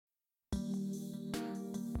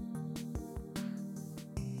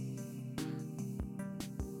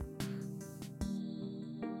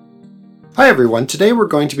Hi everyone, today we're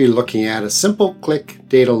going to be looking at a simple Click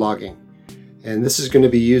data logging, and this is going to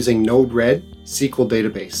be using Node-RED SQL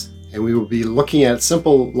Database, and we will be looking at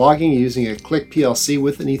simple logging using a Click PLC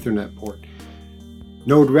with an Ethernet port.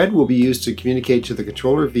 Node-RED will be used to communicate to the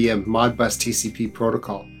controller via Modbus TCP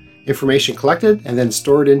protocol. Information collected and then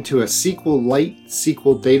stored into a SQLite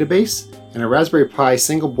SQL database, and a Raspberry Pi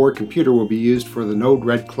single board computer will be used for the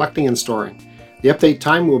Node-RED collecting and storing. The update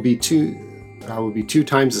time will be 2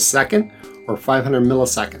 times a second, or 500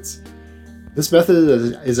 milliseconds. This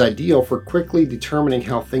method is ideal for quickly determining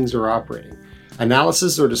how things are operating.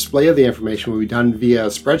 Analysis or display of the information will be done via a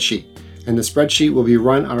spreadsheet, and the spreadsheet will be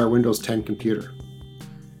run on our Windows 10 computer.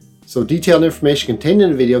 So detailed information contained in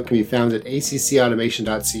the video can be found at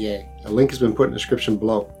accautomation.ca. A link has been put in the description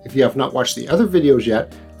below. If you have not watched the other videos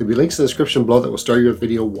yet, there'll be links in the description below that will start you with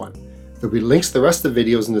video 1. There'll be links to the rest of the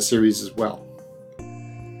videos in the series as well.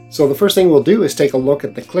 So the first thing we'll do is take a look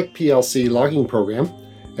at the Click PLC logging program.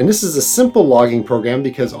 And this is a simple logging program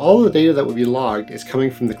because all the data that will be logged is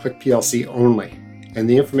coming from the Click PLC only. And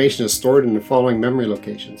the information is stored in the following memory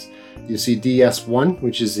locations. You see DS1,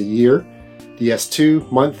 which is a year,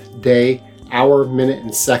 DS2, month, day, hour, minute,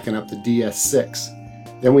 and second up to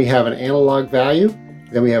DS6. Then we have an analog value.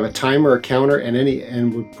 Then we have a timer, a counter,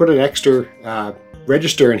 and we put an extra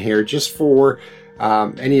register in here just for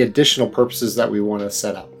any additional purposes that we want to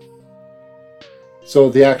set up. So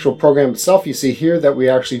the actual program itself, you see here that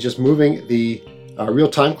we're actually just moving the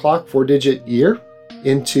real-time clock 4-digit year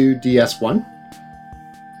into DS1.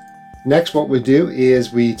 Next, what we do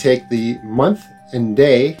is we take the month and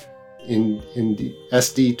day in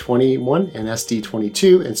SD21 and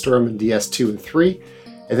SD22 and store them in DS2 and 3.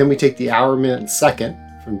 And then we take the hour, minute, and second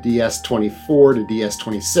from DS24 to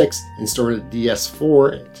DS26 and store it at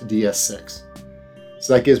DS4 to DS6.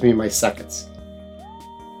 So that gives me my seconds.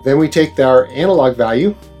 Then we take our analog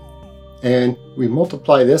value and we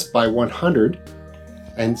multiply this by 100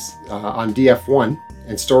 and on DF1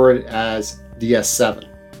 and store it as DS7.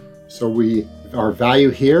 So our value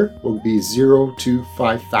here will be 0 to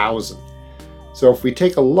 5,000. So if we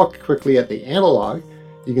take a look quickly at the analog,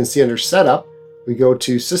 you can see under Setup, we go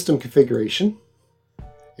to System Configuration.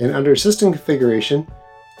 And under System Configuration,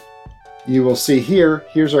 you will see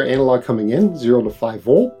here's our analog coming in, 0 to 5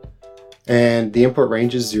 volt. And the input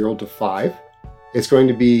range is 0 to 5. It's going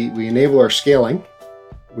to be, we enable our scaling,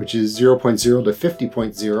 which is 0.0 to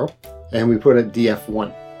 50.0, and we put it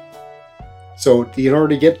DF1. So in order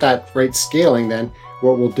to get that right scaling, then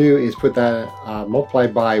what we'll do is put that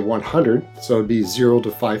multiplied by 100, so it'd be 0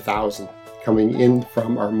 to 5,000 coming in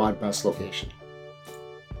from our Modbus location.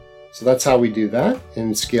 So that's how we do that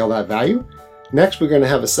and scale that value. Next, we're going to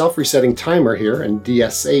have a self-resetting timer here in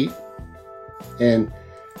DS8, and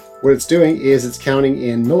what it's doing is it's counting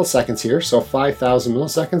in milliseconds here, so 5,000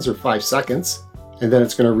 milliseconds or 5 seconds, and then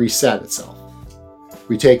it's going to reset itself.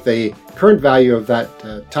 We take the current value of that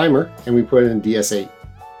timer and we put it in DS8.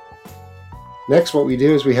 Next, what we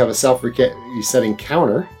do is we have a self-resetting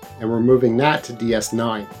counter, and we're moving that to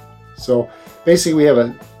DS9. So basically we have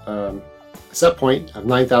a set point of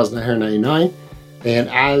 9,999, and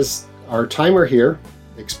as our timer here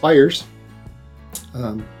expires,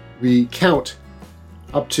 we count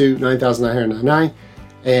up to 9,999,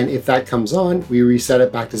 and if that comes on, we reset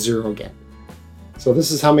it back to 0 again. So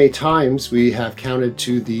this is how many times we have counted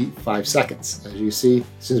to the 5 seconds. As you see,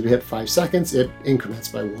 as soon as we hit 5 seconds, it increments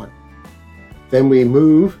by 1. Then we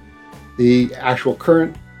move the actual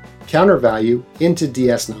current counter value into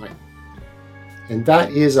DS9. And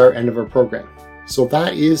that is our end of our program. So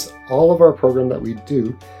that is all of our program that we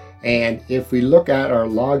do. And if we look at our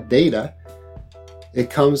log data, it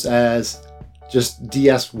comes as just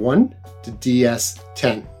DS1 to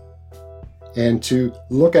DS10. And to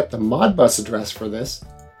look at the Modbus address for this,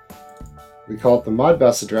 we call it the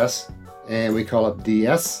Modbus address, and we call it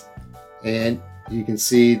DS. And you can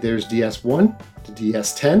see there's DS1 to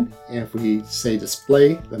DS10. And if we say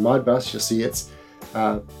display the Modbus, you'll see it's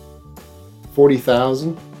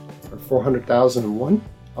 40,000 or 400,001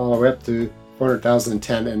 all the way up to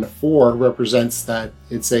 400,010, and the 4 represents that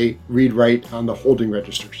it's a read-write on the holding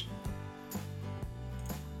registers.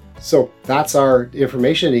 So that's our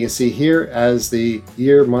information. You can see here as the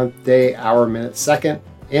year, month, day, hour, minute, second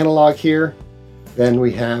analog here. Then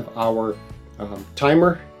we have our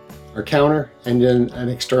timer, our counter, and then an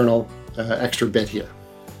external extra bit here,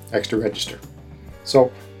 extra register.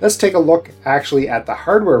 So let's take a look actually at the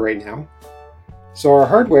hardware right now. So our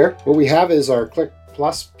hardware, what we have is our Click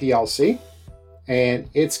Plus PLC, and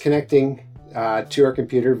it's connecting to our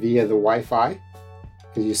computer via the Wi-Fi,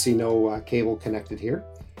 because you see no cable connected here.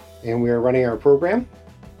 And we are running our program.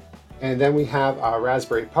 And then we have our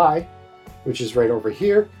Raspberry Pi, which is right over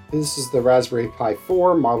here. This is the Raspberry Pi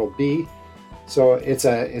 4 Model B. So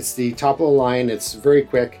it's the top of the line, it's very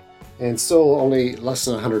quick, and still only less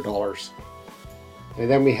than $100. And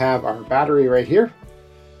then we have our battery right here,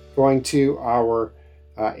 going to our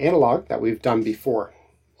analog that we've done before.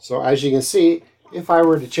 So as you can see, if I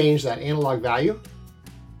were to change that analog value,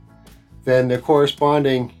 then the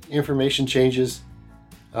corresponding information changes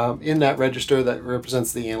in that register that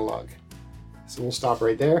represents the analog. So we'll stop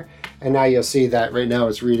right there. And now you'll see that right now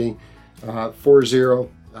it's reading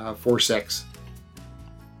 4046.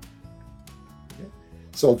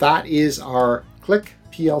 So that is our Click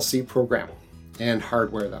PLC program and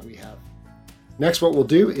hardware that we have. Next, what we'll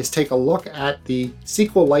do is take a look at the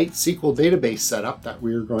SQLite SQL database setup that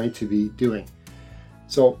we're going to be doing.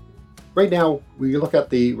 So right now we look at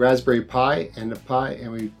the Raspberry Pi and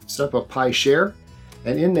we set up a Pi share,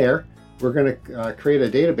 and in there we're going to create a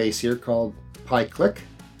database here called PyClick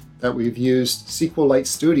that we've used SQLite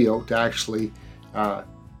Studio to actually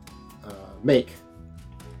make.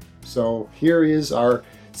 So here is our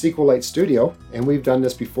SQLite Studio, and we've done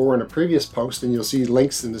this before in a previous post, and you'll see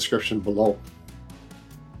links in the description below.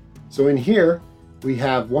 So in here we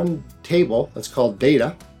have one table that's called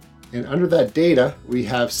data, and under that data we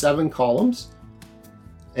have 7 columns,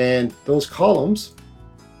 and those columns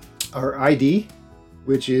are ID,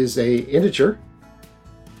 which is a integer,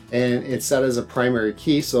 and it's set as a primary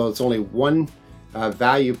key, so it's only one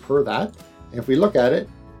value per that. And if we look at it,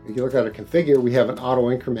 if you look at our configure, we have an auto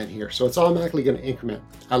increment here, so it's automatically going to increment.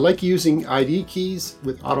 I like using ID keys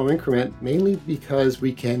with auto increment mainly because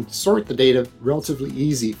we can sort the data relatively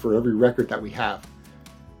easy for every record that we have.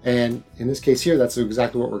 And in this case here, that's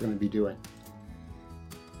exactly what we're going to be doing.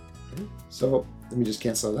 Okay, so let me just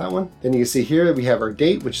cancel that one. Then you can see here we have our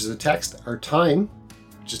date, which is a text, our time,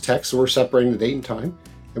 which is text, so we're separating the date and time.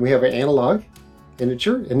 Then we have an analog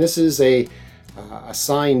integer, and this is a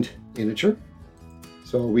assigned integer.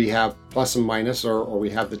 So we have plus and minus, or we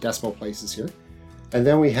have the decimal places here. And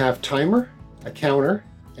then we have timer, a counter,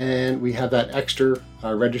 and we have that extra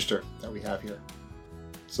register that we have here.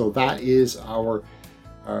 So that is our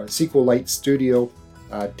SQLite Studio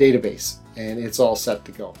database, and it's all set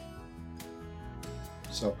to go.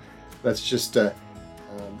 So let's just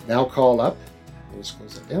now call up. Let's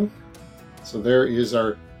close that down. So there is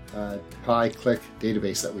our PyClick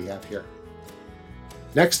database that we have here.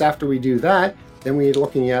 Next, after we do that, then we'll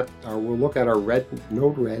look at our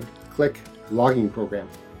Node-RED Click logging program.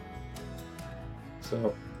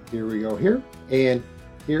 So here we go here, and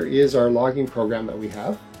here is our logging program that we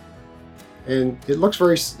have. And it looks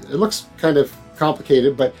kind of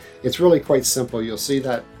complicated, but it's really quite simple. You'll see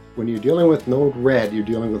that when you're dealing with Node-RED, you're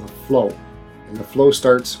dealing with a flow, and the flow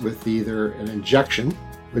starts with either an injection.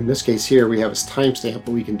 In this case here, we have a timestamp,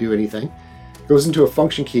 but we can do anything. It goes into a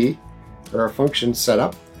function key or a function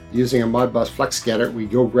setup. Using a Modbus flex getter, we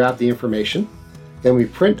go grab the information, then we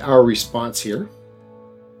print our response here.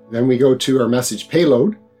 Then we go to our message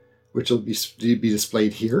payload, which will be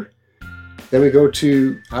displayed here. Then we go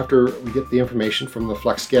to, after we get the information from the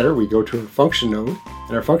flex getter, we go to a function node,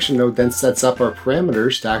 and our function node then sets up our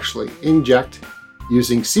parameters to actually inject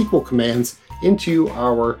using SQL commands into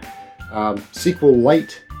our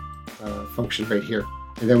SQLite function right here.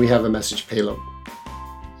 And then we have a message payload,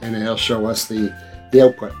 and it'll show us the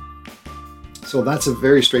output. So that's a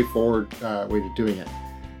very straightforward way of doing it.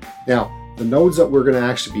 Now, the nodes that we're going to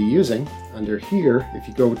actually be using under here, if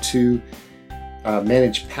you go to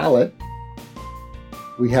Manage Palette,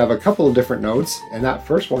 we have a couple of different nodes, and that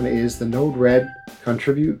first one is the Node-RED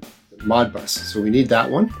Contribute Modbus. So we need that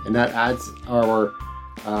one, and that adds our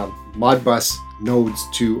Modbus nodes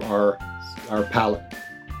to our palette.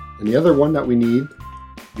 And the other one that we need,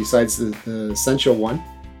 besides the essential one,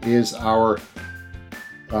 is our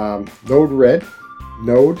Node-RED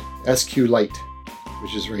Node SQLite,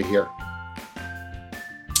 which is right here.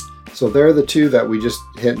 So they're the two that we just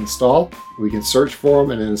hit install. We can search for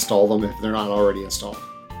them and install them if they're not already installed.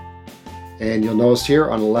 And you'll notice here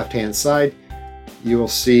on the left hand side, you will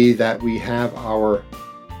see that we have our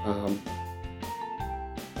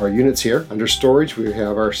units here. Under storage, we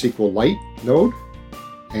have our SQLite node.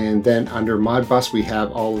 And then under Modbus, we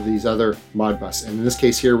have all of these other Modbus. And in this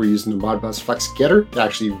case here, we're using the Modbus flex getter to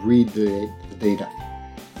actually read the data.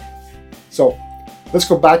 So let's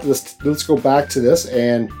go back to this.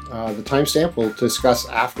 And the timestamp we'll discuss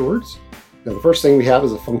afterwards. Now, the first thing we have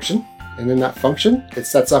is a function. And in that function, it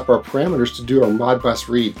sets up our parameters to do our Modbus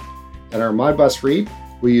read. And our Modbus read,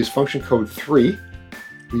 we use function code 3.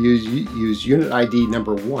 We use unit ID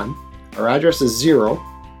number 1. Our address is 0.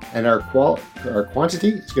 And our quantity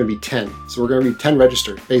is going to be 10. So we're going to read 10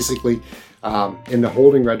 registers. Basically, in the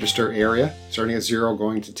holding register area, starting at 0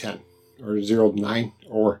 going to 10, or 0 to 9,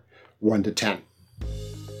 or 1 to 10.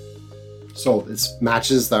 So this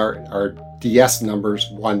matches our DS numbers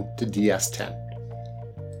 1 to DS10.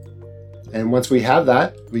 And once we have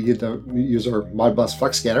that, we use our Modbus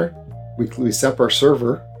FlexGetter. We set up our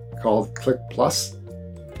server called Click Plus.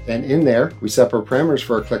 And in there, we set up our parameters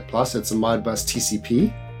for our Click Plus. It's a Modbus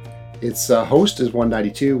TCP. Its host is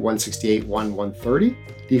 192.168.1.130.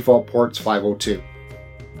 Default port's 502.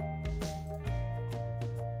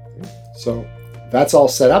 So that's all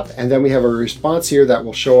set up. And then we have a response here that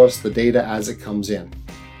will show us the data as it comes in.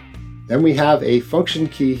 Then we have a function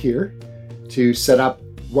key here to set up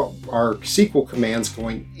what our SQL commands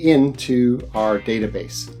going into our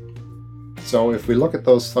database. So if we look at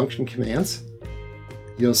those function commands,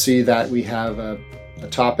 you'll see that we have a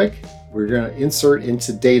topic. We're going to insert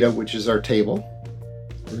into data, which is our table.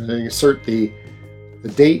 We're going to insert the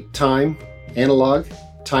date, time, analog,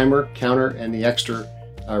 timer, counter, and the extra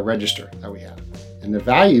register that we have. And the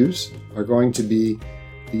values are going to be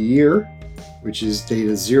the year, which is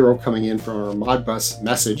data 0 coming in from our Modbus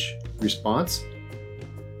message response,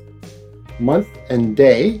 month and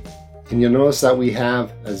day, and you'll notice that we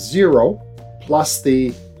have a 0 plus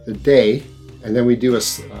the day, and then we do a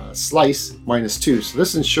slice -2. So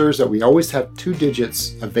this ensures that we always have 2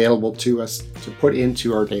 digits available to us to put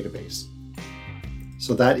into our database.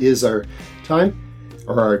 So that is our time,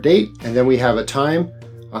 or our date, and then we have a time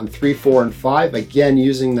on 3, 4, and 5, again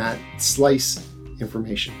using that slice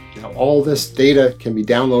information. Now all this data can be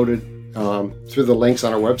downloaded through the links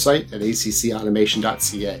on our website at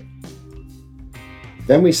accautomation.ca.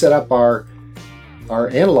 Then we set up our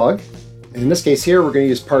analog. In this case here, we're going to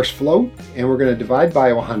use parse float, and we're going to divide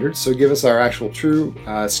by 100, so give us our actual true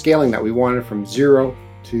scaling that we wanted from 0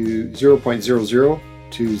 to 0.00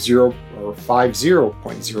 to 0 or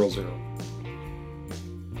 50.00.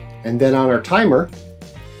 And then on our timer,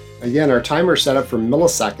 again, our timer is set up for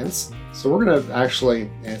milliseconds, so we're going to actually,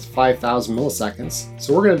 it's 5,000 milliseconds,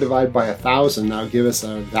 so we're going to divide by 1,000, now give us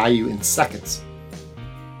a value in seconds.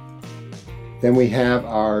 Then we have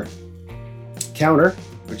our counter,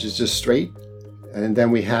 which is just straight, and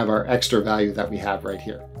then we have our extra value that we have right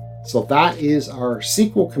here. So that is our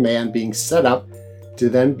SQL command being set up to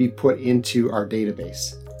then be put into our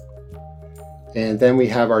database. And then we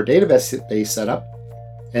have our database set up,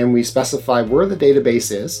 and we specify where the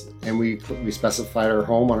database is, and we specified our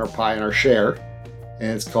home on our Pi and our share,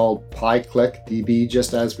 and it's called PyClickDB,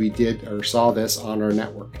 just as we did or saw this on our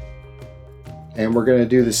network. And we're going to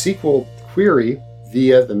do the SQL query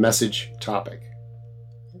via the message topic.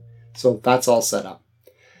 So that's all set up.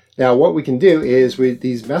 Now what we can do is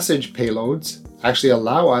these message payloads actually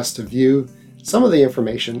allow us to view some of the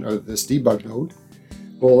information, or this debug node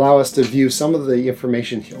will allow us to view some of the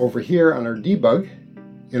information over here on our debug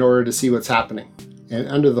in order to see what's happening. And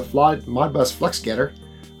under the Modbus FlexGetter,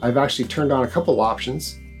 I've actually turned on a couple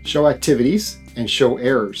options, show activities and show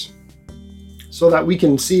errors, so that we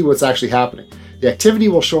can see what's actually happening. The activity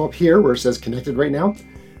will show up here where it says connected right now,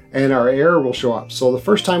 and our error will show up. So the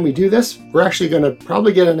first time we do this, we're actually going to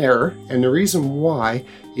probably get an error, and the reason why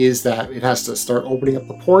is that it has to start opening up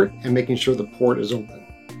the port and making sure the port is open.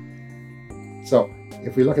 So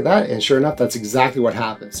if we look at that, and sure enough, that's exactly what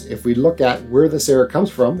happens. If we look at where this error comes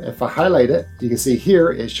from, if I highlight it, you can see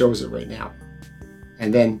here it shows it right now.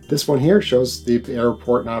 And then this one here shows the error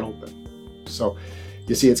port not open. So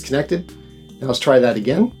you see it's connected. Now let's try that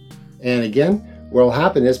again. And again, what will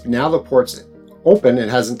happen is now the port's open, it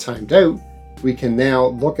hasn't timed out, we can now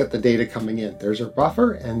look at the data coming in. There's our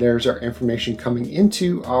buffer, and there's our information coming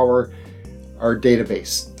into our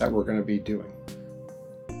database that we're going to be doing.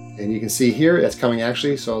 And you can see here it's coming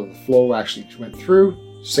actually, so the flow actually went through,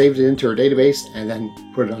 saved it into our database, and then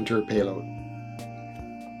put it onto our payload.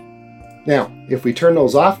 Now, if we turn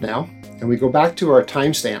those off now, and we go back to our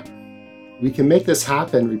timestamp, we can make this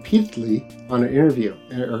happen repeatedly on an interview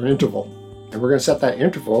or interval. And we're going to set that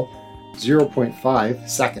interval 0.5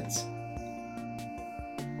 seconds.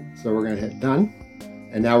 So we're going to hit done,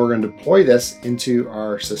 and now we're going to deploy this into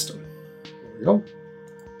our system. There we go.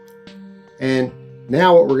 And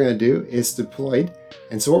now what we're going to do is deployed.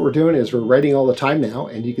 And so what we're doing is we're writing all the time now,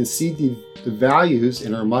 and you can see the values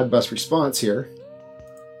in our Modbus response here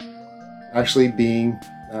actually being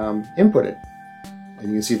inputted. And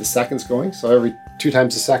you can see the seconds going, so every 2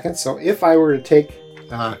 times a second. So if I were to take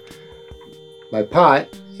my pot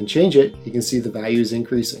and change it, you can see the value is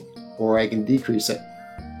increasing, or I can decrease it.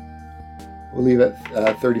 We'll leave it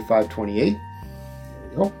 3528. There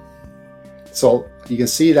we go. So you can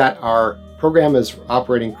see that our program is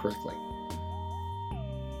operating correctly.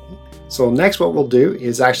 So next what we'll do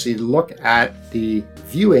is actually look at the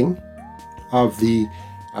viewing of the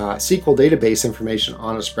SQL database information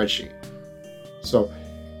on a spreadsheet. So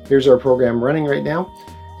here's our program running right now.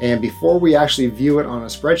 And before we actually view it on a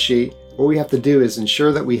spreadsheet, what we have to do is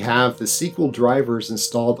ensure that we have the SQL drivers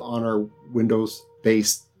installed on our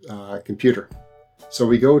Windows-based computer. So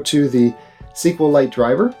we go to the SQLite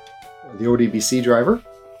driver, the ODBC driver.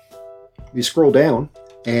 We scroll down,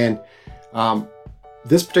 and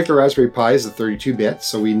this particular Raspberry Pi is a 32-bit,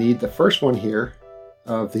 so we need the first one here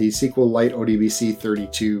of the SQLite ODBC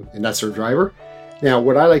 32, and that's our driver. Now,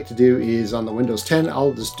 what I like to do is on the Windows 10,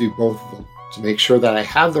 I'll just do both of them to make sure that I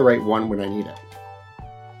have the right one when I need it.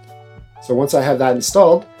 So once I have that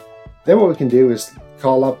installed, then what we can do is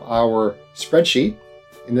call up our spreadsheet.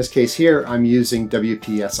 In this case here, I'm using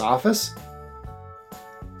WPS Office.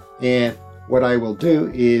 And what I will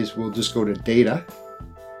do is we'll just go to Data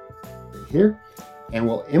right here, and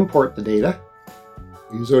we'll import the data.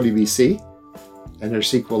 Use ODBC, and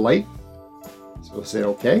there's SQLite. So we'll say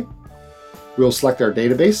OK. We'll select our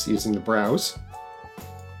database using the Browse,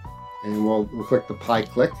 and we'll click the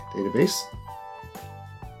PyClick database.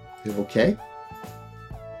 Hit OK.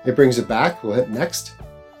 It brings it back. We'll hit Next.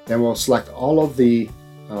 Then we'll select all of the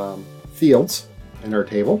fields in our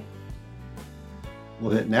table.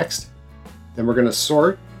 We'll hit Next. Then we're going to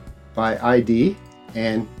sort by ID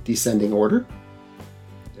and descending order.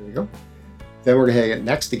 There we go. Then we're going to hit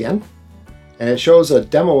Next again. And it shows a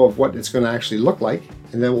demo of what it's going to actually look like.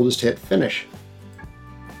 And then we'll just hit Finish.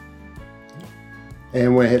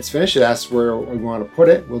 And when it hits Finish, it asks where we want to put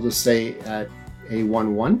it. We'll just say at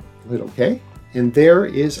A11. We'll hit OK. And there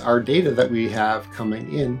is our data that we have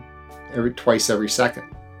coming in twice every second.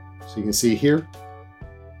 So you can see here,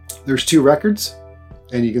 there's 2 records,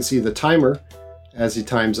 and you can see the timer as he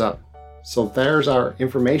times up. So there's our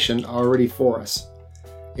information already for us.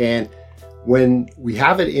 And when we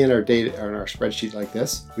have it in our data or in our spreadsheet like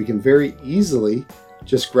this, we can very easily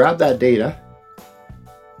just grab that data,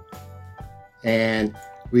 and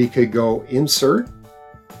we could go Insert,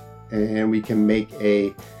 and we can make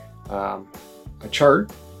a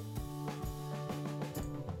chart,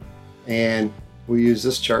 and we'll use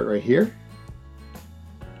this chart right here.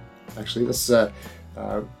 Actually, let's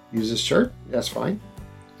use this chart. That's fine.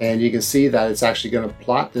 And you can see that it's actually going to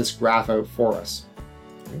plot this graph out for us.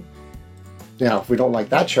 Okay. Now, if we don't like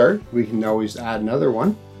that chart, we can always add another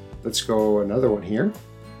one. Let's go another one here.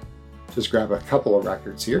 Just grab a couple of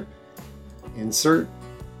records here. Insert,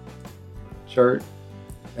 chart,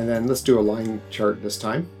 and then let's do a line chart this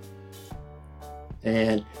time.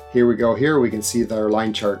 And here we go. Here we can see our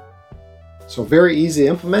line chart. So very easy to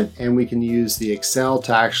implement, and we can use the Excel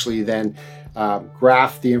to actually then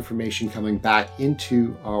graph the information coming back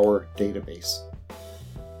into our database.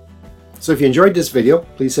 So if you enjoyed this video,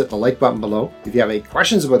 please hit the like button below. If you have any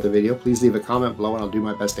questions about the video, please leave a comment below and I'll do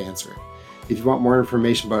my best to answer it. If you want more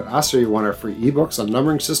information about us, or you want our free ebooks on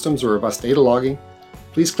numbering systems or robust data logging,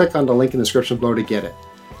 please click on the link in the description below to get it.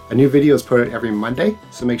 A new video is put out every Monday,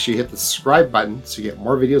 so make sure you hit the subscribe button so you get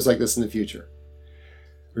more videos like this in the future.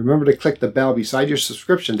 Remember to click the bell beside your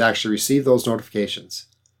subscription to actually receive those notifications.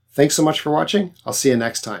 Thanks so much for watching. I'll see you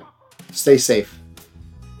next time. Stay safe.